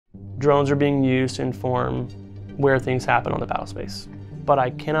Drones are being used to inform where things happen on the battle space. But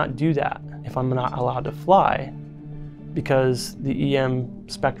I cannot do that if I'm not allowed to fly, because the EM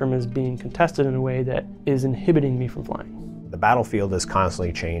spectrum is being contested in a way that is inhibiting me from flying. The battlefield is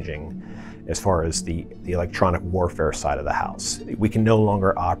constantly changing as far as the electronic warfare side of the house. We can no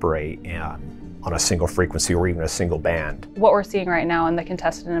longer operate on a single frequency or even a single band. What we're seeing right now in the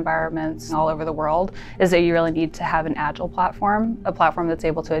contested environments all over the world is that you really need to have an agile platform, a platform that's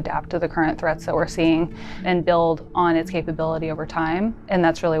able to adapt to the current threats that we're seeing and build on its capability over time. And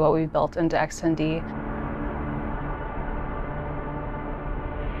that's really what we've built into X10D.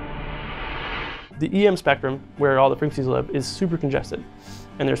 The EM spectrum, where all the frequencies live, is super congested.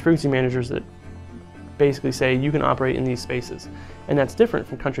 And there's frequency managers that basically say you can operate in these spaces. And that's different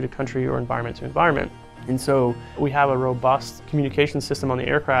from country to country or environment to environment. And so we have a robust communication system on the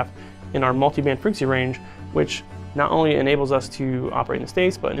aircraft in our multi-band frequency range, which not only enables us to operate in the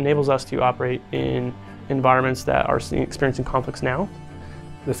States, but enables us to operate in environments that are experiencing conflicts now.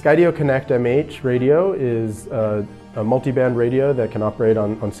 The Skydio Connect MH radio is a multi-band radio that can operate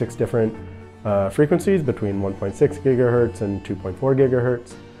on 6 different frequencies between 1.6 gigahertz and 2.4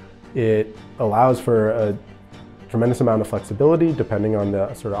 gigahertz. It allows for a tremendous amount of flexibility depending on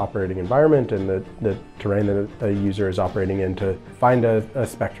the sort of operating environment and the terrain that a user is operating in to find a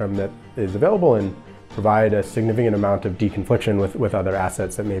spectrum that is available and provide a significant amount of deconfliction with other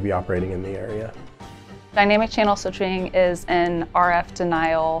assets that may be operating in the area. Dynamic channel switching is an RF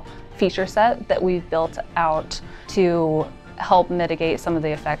denial feature set that we've built out to help mitigate some of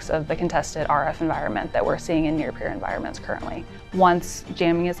the effects of the contested RF environment that we're seeing in near-peer environments currently. Once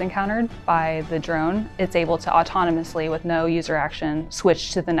jamming is encountered by the drone, it's able to autonomously, with no user action,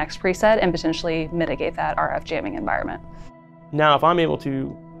 switch to the next preset and potentially mitigate that RF jamming environment. Now, if I'm able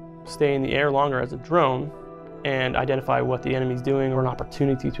to stay in the air longer as a drone and identify what the enemy's doing or an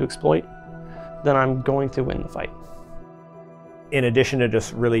opportunity to exploit, then I'm going to win the fight. In addition to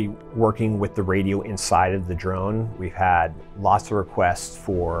just really working with the radio inside of the drone, we've had lots of requests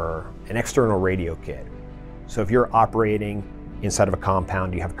for an external radio kit. So if you're operating inside of a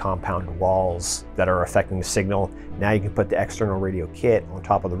compound, you have compound walls that are affecting the signal, now you can put the external radio kit on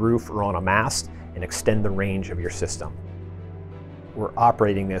top of the roof or on a mast and extend the range of your system. We're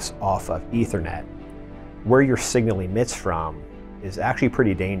operating this off of Ethernet. Where your signal emits from is actually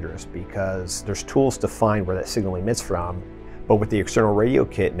pretty dangerous because there's tools to find where that signal emits from. But with the external radio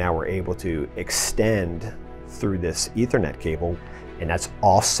kit, now we're able to extend through this Ethernet cable, and that's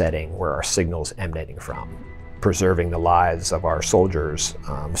offsetting where our signal's emanating from, preserving the lives of our soldiers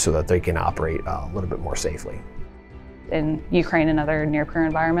so that they can operate a little bit more safely. In Ukraine and other near-peer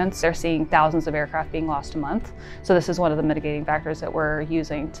environments, they're seeing thousands of aircraft being lost a month. So this is one of the mitigating factors that we're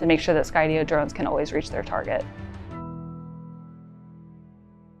using to make sure that Skydio drones can always reach their target.